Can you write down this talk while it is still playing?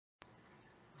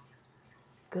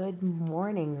Good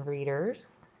morning,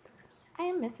 readers. I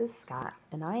am Mrs. Scott,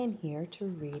 and I am here to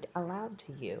read aloud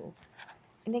to you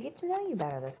and to get to know you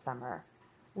better this summer.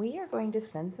 We are going to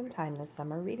spend some time this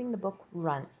summer reading the book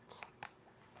Runt.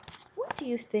 What do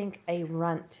you think a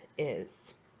runt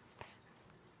is?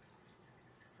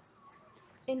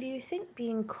 And do you think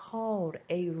being called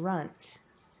a runt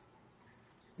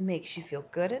makes you feel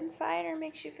good inside or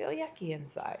makes you feel yucky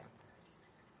inside?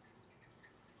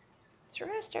 So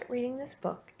we're going to start reading this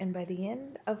book, and by the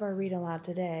end of our read aloud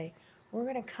today, we're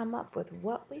going to come up with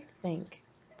what we think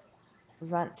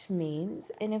runt means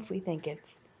and if we think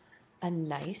it's a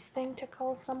nice thing to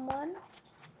call someone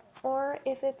or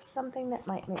if it's something that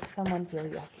might make someone feel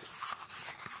yucky.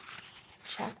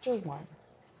 Chapter 1.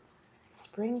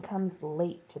 Spring comes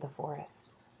late to the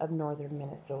forest of northern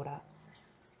Minnesota.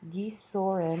 Geese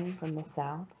soar in from the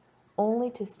south,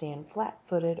 only to stand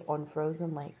flat-footed on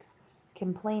frozen lakes,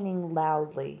 complaining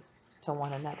loudly to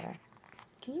one another.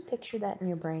 Can you picture that in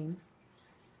your brain?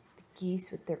 The geese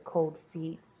with their cold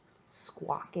feet,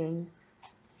 squawking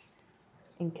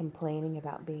and complaining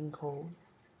about being cold.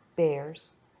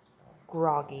 Bears,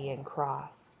 groggy and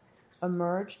cross,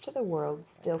 emerge to the world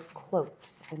still cloaked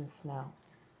in snow.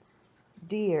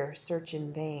 Deer search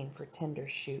in vain for tender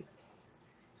shoots.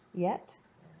 Yet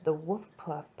the wolf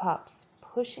pups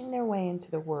pushing their way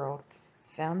into the world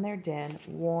found their den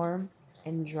warm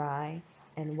and dry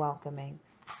and welcoming.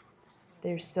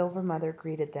 Their silver mother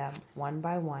greeted them one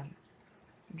by one,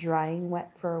 drying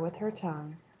wet fur with her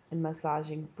tongue and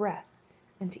massaging breath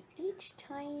into each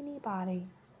tiny body.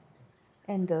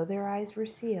 And though their eyes were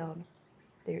sealed,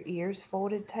 their ears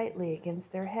folded tightly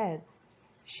against their heads,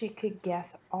 she could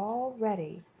guess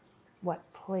already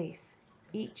what place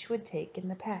each would take in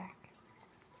the pack.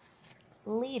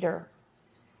 Leader,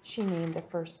 she named the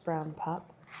first brown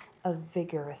pup, a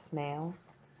vigorous male.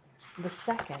 The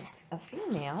second, a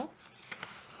female,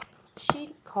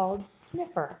 she called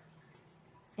Sniffer,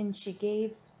 and she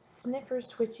gave Sniffer's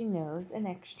twitchy nose an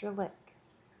extra lick.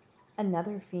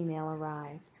 Another female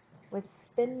arrived, with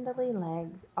spindly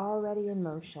legs already in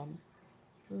motion.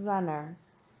 Runner,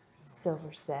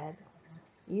 Silver said,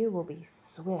 you will be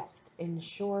swift and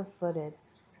sure-footed,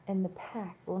 and the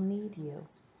pack will need you.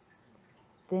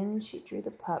 Then she drew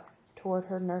the pup toward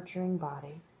her nurturing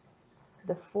body.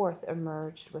 The fourth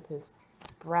emerged with his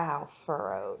brow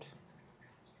furrowed,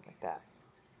 like that.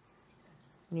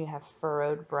 When you have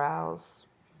furrowed brows.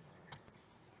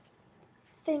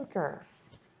 Thinker,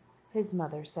 his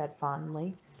mother said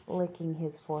fondly, licking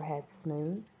his forehead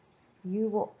smooth. You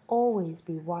will always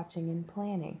be watching and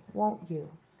planning, won't you?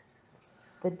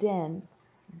 The den,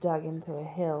 dug into a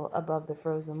hill above the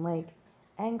frozen lake,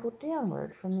 angled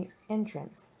downward from the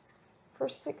entrance for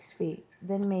 6 feet,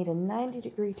 then made a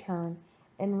 90-degree turn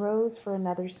and rose for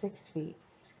another 6 feet.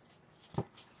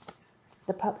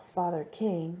 The pup's father,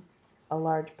 King, a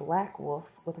large black wolf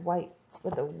with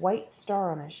a white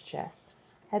star on his chest,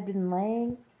 had been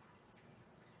laying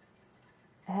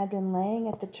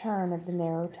at the turn of the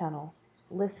narrow tunnel,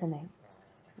 listening,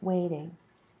 waiting.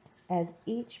 As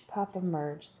each pup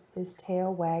emerged, his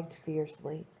tail wagged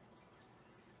fiercely.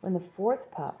 When the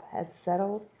fourth pup had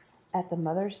settled at the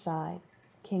mother's side,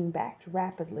 King backed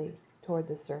rapidly toward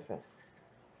the surface.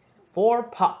 4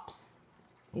 pups,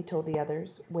 he told the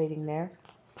others, waiting there.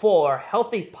 4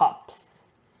 healthy pups,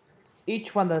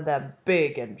 each one of them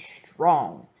big and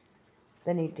strong.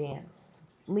 Then he danced,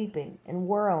 leaping and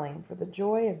whirling for the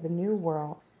joy of the new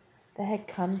world that had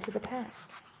come to the pack.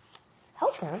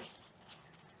 Helper,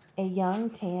 a young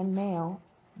tan male,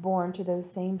 born to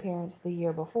those same parents the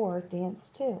year before,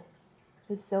 danced too.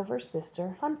 His silver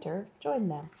sister, Hunter, joined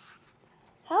them.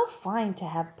 How fine to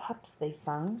have pups, they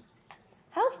sung.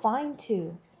 How fine,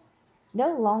 too,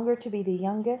 no longer to be the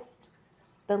youngest,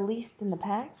 the least in the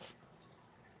pack.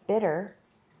 Bitter,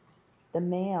 the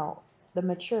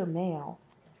mature male,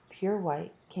 pure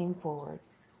white, came forward.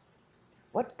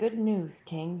 What good news,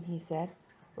 King, he said,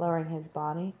 lowering his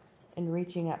body and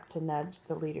reaching up to nudge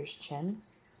the leader's chin.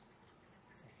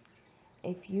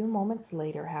 A few moments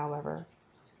later, however,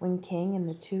 when King and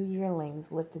the 2 yearlings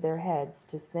lifted their heads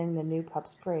to sing the new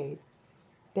pup's praise,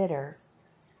 Bitter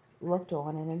looked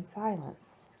on in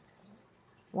silence.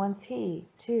 Once he,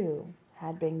 too,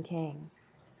 had been king.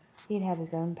 He'd had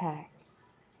his own pack,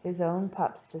 his own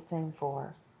pups to sing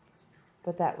for.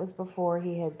 But that was before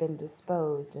he had been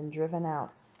disposed and driven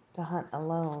out to hunt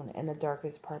alone in the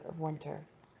darkest part of winter.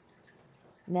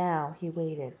 Now he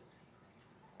waited,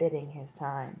 biding his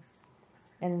time.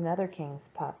 And another king's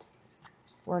pups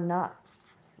were not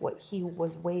what he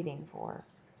was waiting for.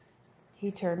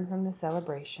 He turned from the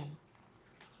celebration,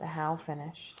 the howl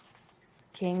finished,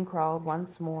 King crawled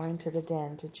once more into the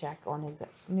den to check on his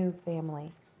new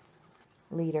family.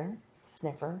 Leader,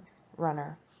 Sniffer,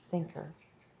 Runner, Thinker.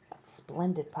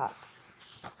 Splendid pups.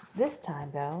 This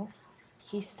time, though,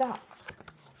 he stopped,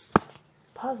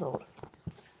 puzzled,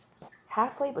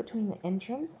 halfway between the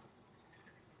entrance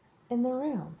and the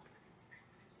room.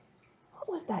 What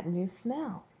was that new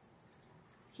smell?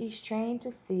 He strained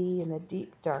to see in the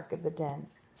deep dark of the den.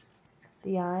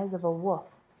 The eyes of a wolf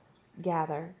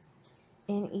gathered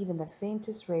in even the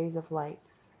faintest rays of light,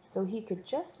 so he could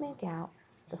just make out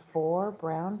the 4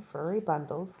 brown furry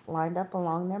bundles lined up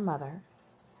along their mother.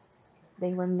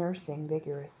 They were nursing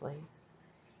vigorously,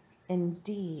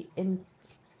 indeed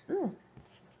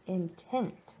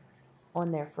intent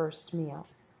on their first meal.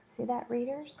 See that,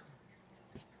 readers?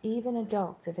 Even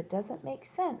adults, if it doesn't make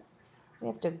sense, we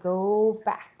have to go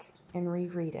back and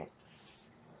reread it.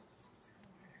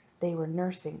 They were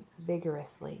nursing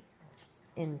vigorously,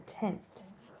 intent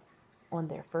on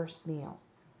their first meal.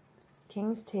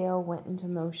 King's tail went into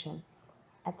motion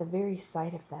at the very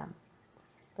sight of them,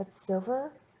 but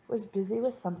Silver was busy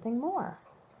with something more.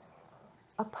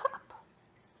 A pup.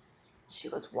 She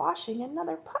was washing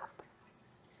another pup.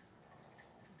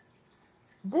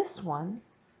 This one,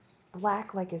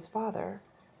 black like his father,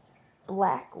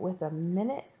 black with a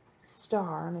minute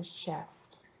star on his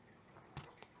chest.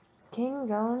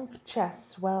 King's own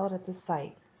chest swelled at the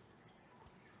sight,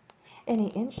 and he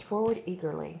inched forward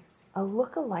eagerly. A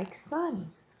look-alike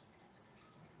son.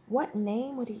 What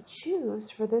name would he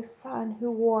choose for this son who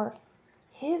wore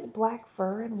his black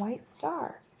fur and white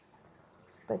star?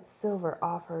 But Silver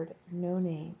offered no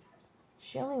name.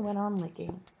 She only went on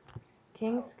licking.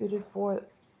 King scooted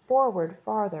forward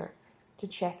farther to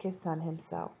check his son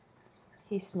himself.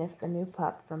 He sniffed the new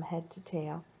pup from head to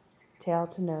tail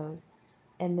to nose,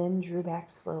 and then drew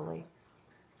back slowly.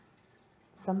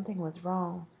 Something was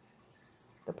wrong.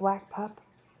 The black pup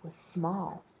was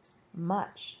small,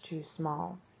 much too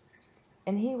small,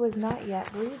 and he was not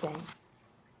yet breathing.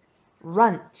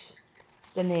 Runt!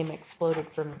 The name exploded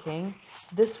from King.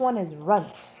 This one is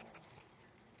Runt.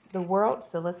 The world,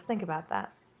 so let's think about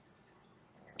that.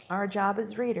 Our job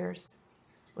as readers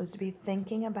was to be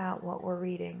thinking about what we're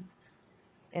reading.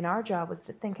 And our job was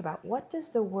to think about, what does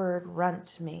the word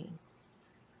runt mean?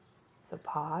 So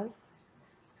pause.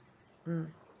 Do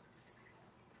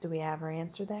we have our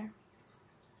answer there?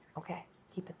 Okay,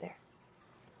 keep it there.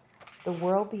 The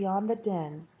world beyond the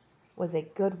den was a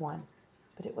good one,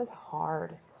 but it was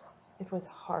hard. It was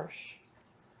harsh.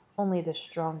 Only the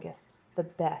strongest, the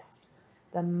best,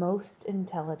 the most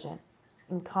intelligent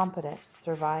and competent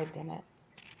survived in it.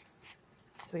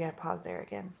 So we gotta pause there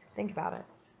again. Think about it.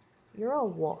 You're a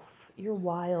wolf. You're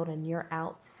wild and you're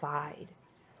outside.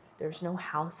 There's no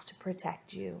house to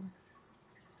protect you.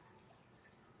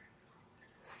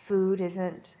 Food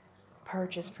isn't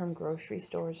purchased from grocery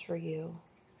stores for you.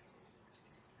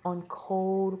 On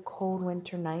cold, cold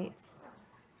winter nights,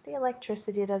 the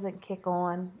electricity doesn't kick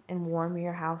on and warm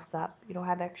your house up. You don't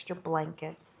have extra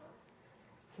blankets.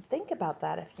 So think about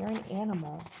that. If you're an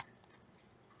animal,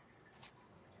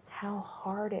 how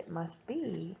hard it must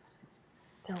be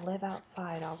to live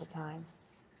outside all the time.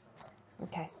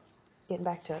 Okay, getting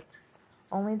back to it.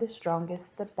 Only the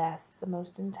strongest, the best, the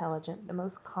most intelligent, the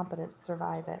most competent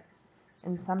survive it.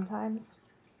 And sometimes,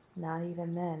 not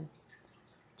even then.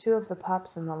 2 of the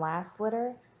pups in the last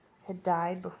litter had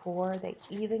died before they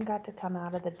even got to come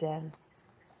out of the den.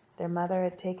 Their mother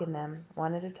had taken them,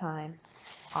 one at a time,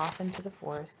 off into the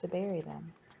forest to bury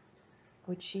them.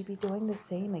 Would she be doing the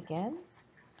same again?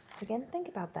 Again, think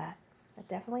about that. That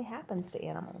definitely happens to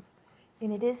animals.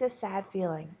 And it is a sad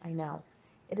feeling, I know.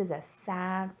 It is a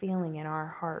sad feeling in our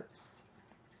hearts.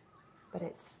 But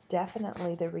it's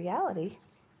definitely the reality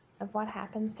of what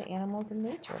happens to animals in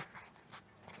nature.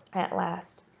 At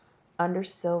last, under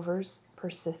Silver's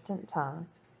persistent tongue,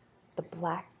 the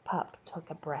black pup took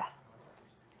a breath.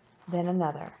 Then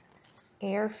another.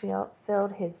 Air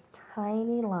filled his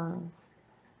tiny lungs,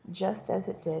 just as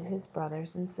it did his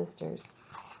brothers and sisters,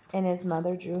 and his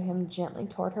mother drew him gently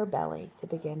toward her belly to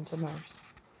begin to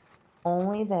nurse.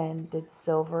 Only then did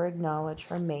Silver acknowledge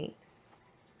her mate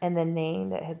and the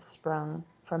name that had sprung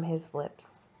from his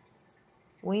lips.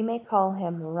 "We may call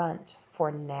him Runt for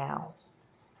now,"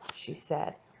 she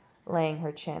said, laying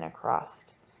her chin across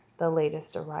the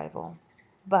latest arrival.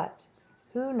 "But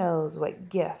who knows what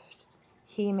gift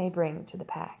he may bring to the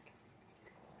pack?"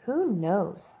 "Who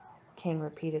knows?" King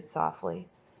repeated softly,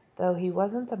 though he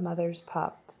wasn't the mother's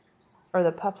pup, or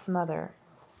the pup's mother.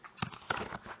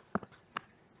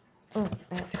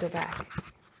 I have to go back.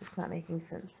 It's not making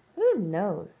sense. "Who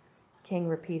knows?" King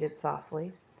repeated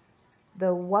softly,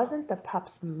 Though wasn't the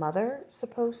pup's mother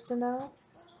supposed to know?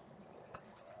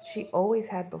 She always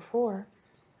had before.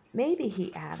 Maybe,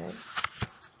 he added,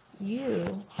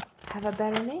 you have a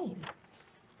better name.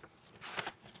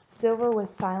 Silver was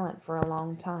silent for a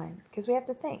long time, because we have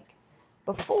to think.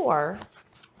 Before,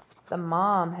 the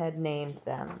mom had named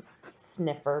them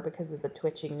Sniffer because of the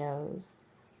twitching nose,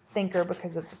 Thinker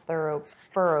because of the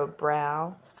furrowed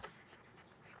brow,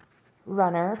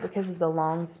 Runner because of the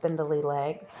long spindly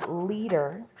legs,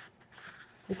 Leader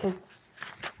because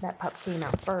that pup came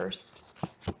out first,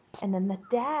 and then the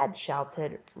dad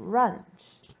shouted,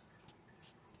 Runt.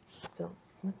 So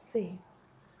let's see.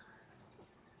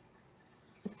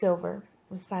 Silver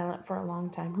was silent for a long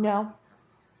time. No,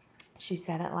 she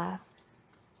said at last.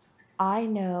 I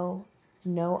know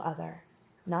no other,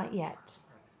 not yet,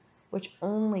 which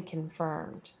only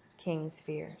confirmed King's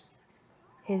fears.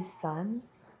 His son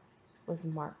was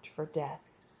marked for death.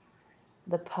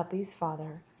 The puppy's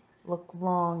father looked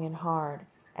long and hard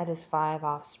at his 5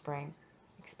 offspring,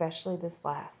 especially this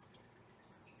last,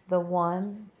 the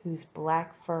one whose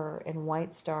black fur and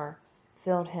white star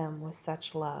filled him with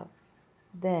such love.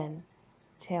 Then,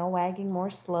 tail wagging more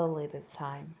slowly this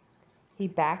time, he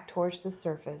backed towards the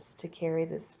surface to carry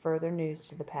this further news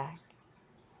to the pack.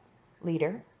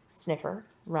 Leader, Sniffer,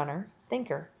 Runner,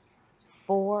 Thinker.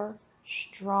 4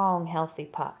 strong, healthy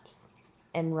pups.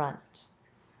 And Runt.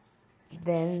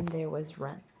 Then there was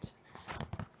Runt.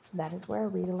 That is where our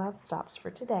read aloud stops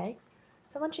for today.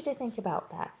 So I want you to think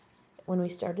about that. When we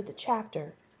started the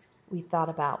chapter, we thought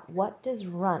about, what does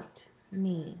runt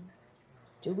mean?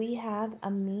 Do we have a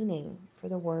meaning for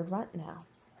the word runt now?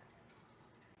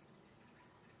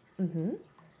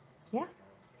 Yeah.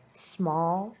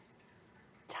 Small,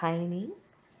 tiny.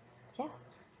 Yeah,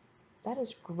 that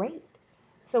is great.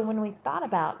 So when we thought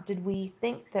about, did we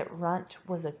think that runt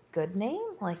was a good name?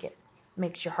 Like it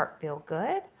makes your heart feel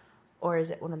good? Or is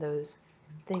it one of those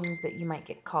things that you might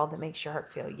get called that makes your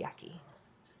heart feel yucky?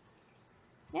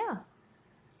 Yeah.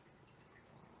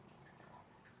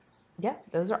 Yeah,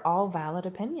 those are all valid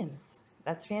opinions.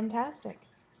 That's fantastic.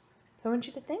 So I want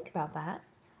you to think about that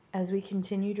as we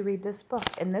continue to read this book.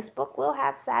 And this book will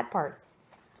have sad parts.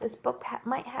 This book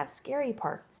might have scary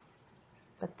parts.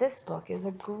 But this book is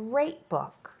a great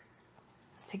book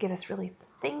to get us really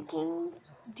thinking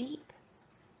deep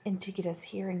and to get us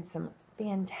hearing some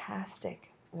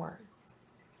fantastic words.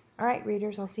 All right,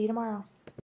 readers, I'll see you tomorrow.